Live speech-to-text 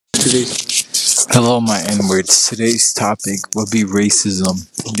today's? Hello, my N-words. Today's topic will be racism.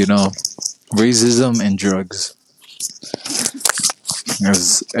 Racism and drugs.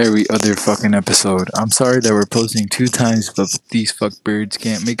 As every other fucking episode. I'm sorry that we're posting 2 times, but these fuckbirds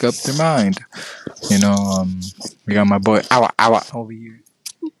can't make up their mind. We got my boy Awa over here.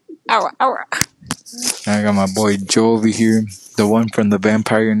 Ow. I got my boy Joe over here, the one from the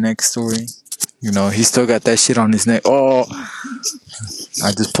Vampire Next story. He still got that shit on his neck. Oh,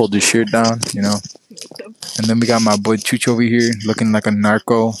 I just pulled his shirt down. And then we got my boy Chooch over here, looking like a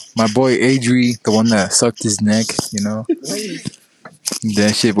narco. My boy Adri, the one that sucked his neck.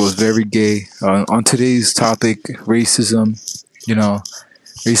 That shit was very gay. On today's topic, racism.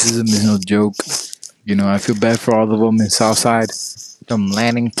 Racism is no joke. I feel bad for all of them in Southside. Them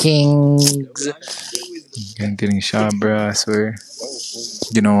Landing Kings. Getting shot, bro, I swear.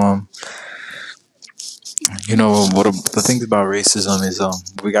 What the thing about racism is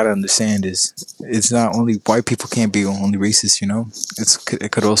what we gotta understand is it's not only white people can't be only racist.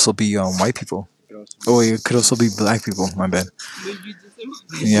 It could also be white people. Oh, it could also be black people. My bad.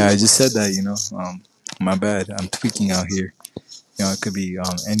 Yeah, I just said that. My bad. I'm tweaking out here. It could be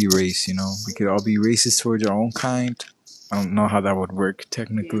any race. We could all be racist towards our own kind. I don't know how that would work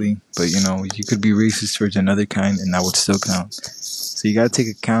technically, but you could be racist towards another kind, and that would still count. So you gotta take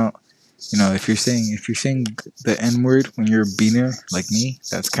account. If you're saying the N word when you're a beaner like me,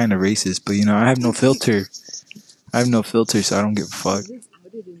 that's kind of racist. But I have no filter. So I don't give a fuck.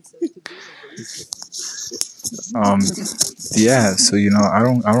 Yeah. So I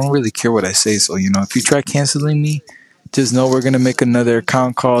don't really care what I say. So if you try canceling me, just know we're gonna make another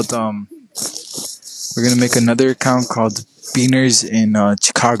account called Beaners in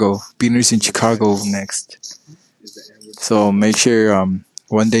Chicago. Beaners in Chicago next. So make sure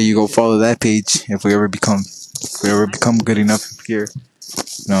one day you go follow that page if we ever become good enough here.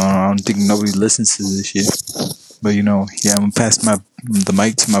 I don't think nobody listens to this shit. But I'm gonna pass the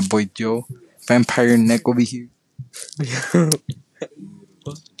mic to my boy Joe. Vampire Neck over here.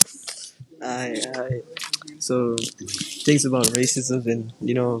 Aye. So, things about racism and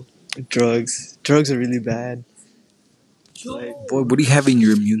drugs. Drugs are really bad. Boy, what do you have in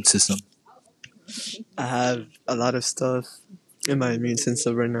your immune system? I have a lot of stuff in my immune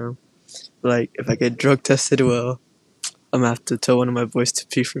system right now. Like, if I get drug tested, well, I'm gonna have to tell one of my boys to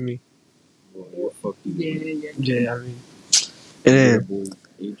pee for me. Yeah, I mean. And then,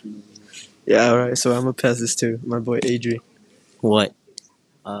 yeah, alright, so I'm gonna pass this to my boy Adri. What?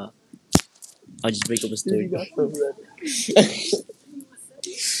 I'll just make up a story.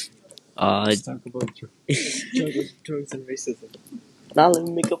 Let's talk about drugs and racism. Now let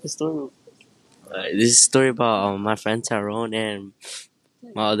me make up a story. This is a story about my friend Tyrone and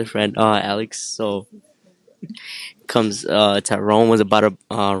my other friend Alex. So Tyrone was about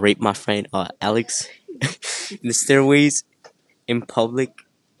to rape my friend Alex in the stairways in public.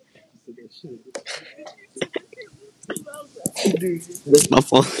 That's my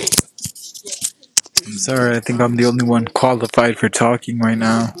fault. I'm sorry, I think I'm the only one qualified for talking right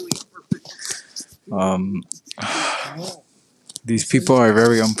now. These people are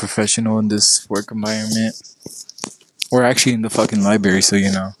very unprofessional in this work environment. We're actually in the fucking library, so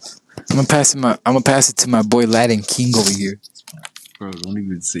I'm gonna pass it to my boy Latin King over here. Bro, don't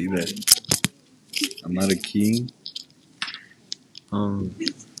even say that. I'm not a king.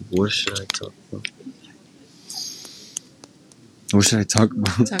 What should I talk about? What should I talk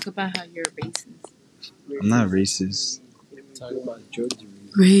about? Talk about how you're racist. I'm not racist. Talk about drugs.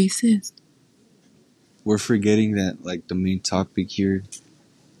 Racist. We're forgetting that the main topic here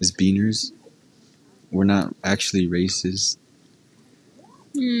is beaners. We're not actually racist.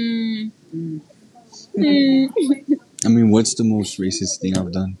 I mean, what's the most racist thing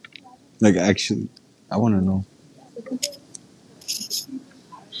I've done? Actually, I want to know.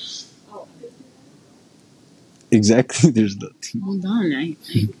 Exactly, there's nothing. Hold on, I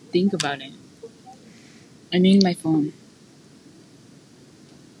think about it. I need my phone.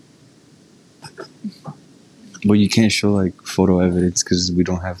 Well, you can't show photo evidence because we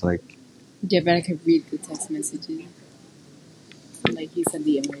don't have Yeah, but I could read the text messages. Like you said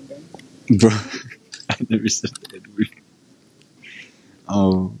the N-word, right? Bro, I never said the N-word.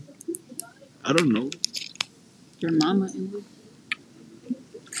 I don't know. Your mama N-word.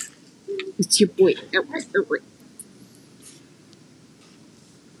 It's your boy.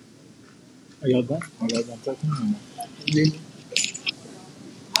 Are y'all done? Talking?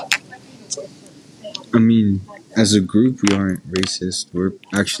 I mean, as a group, we aren't racist. We're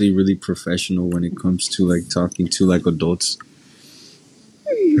actually really professional when it comes to talking to adults.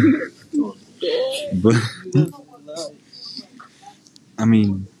 But I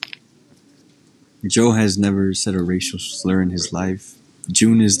mean, Joe has never said a racial slur in his life.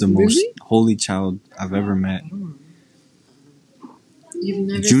 June is the most Really? holy child I've ever met. You've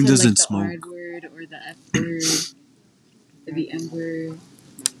never June said doesn't like the smoke. R word or the F word or the M word.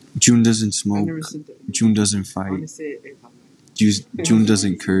 June doesn't smoke. June doesn't fight. June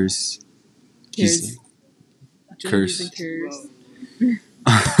doesn't curse. Cares. June Curse. doesn't curse.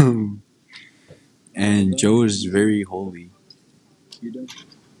 And Joe is very holy.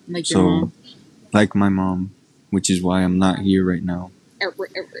 Like So- your mom. Like my mom, which is why I'm not here right now.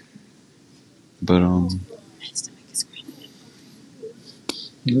 But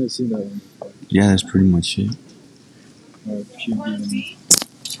yeah, that's pretty much it.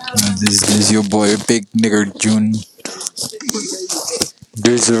 This is your boy, Big Nigger June.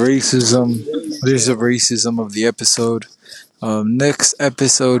 There's a racism. There's a racism of the episode. Next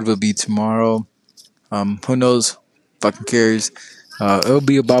episode will be tomorrow. Who knows? Fucking cares. It'll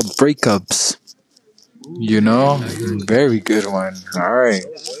be about breakups. You know, very good one. All right.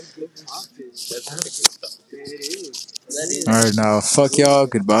 All right, now fuck y'all.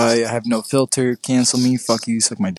 Goodbye. I have no filter. Cancel me. Fuck you. Suck my dick.